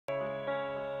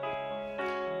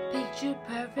Picture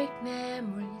perfect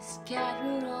memories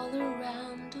scattered all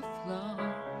around the floor,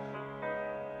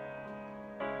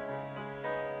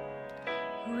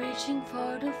 reaching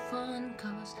for the phone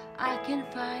 'cause I can't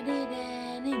find it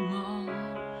anymore.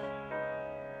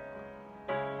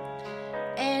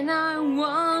 And I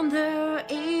wonder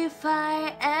if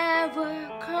I ever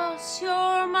cross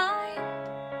your mind.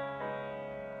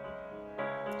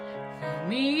 For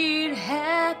me it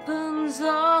happens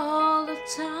all the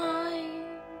time.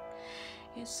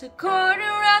 It's a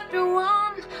quarter after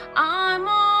one, I'm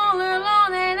all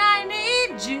alone and I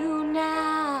need you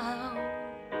now.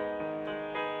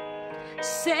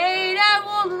 Said I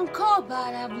wouldn't call,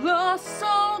 but I've lost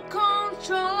all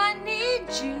control. I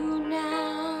need you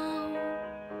now,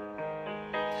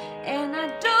 and I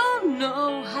don't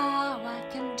know how I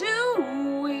can do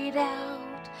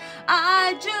without.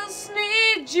 I just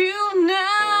need you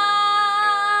now.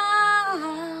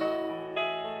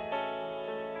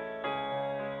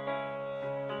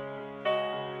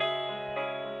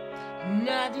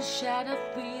 Another shot of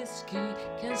whiskey,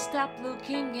 can't stop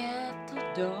looking at the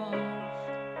door,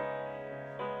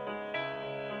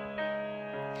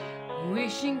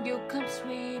 wishing you'd come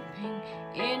sweeping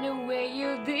in the way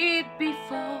you did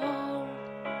before.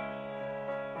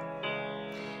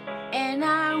 And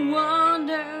I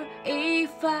wonder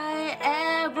if I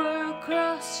ever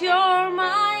cross your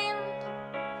mind.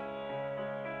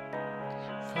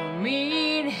 For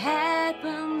me it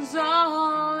happens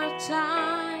all the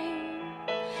time.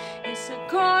 It's a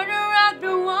quarter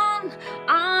after one,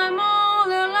 I'm all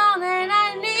alone and I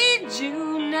need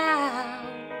you now.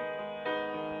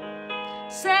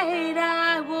 Said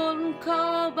I wouldn't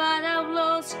call, but I've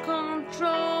lost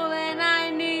control and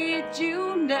I need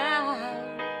you now.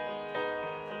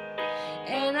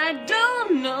 And I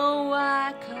don't know what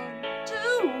I could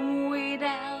do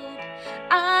without.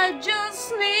 I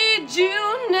just need you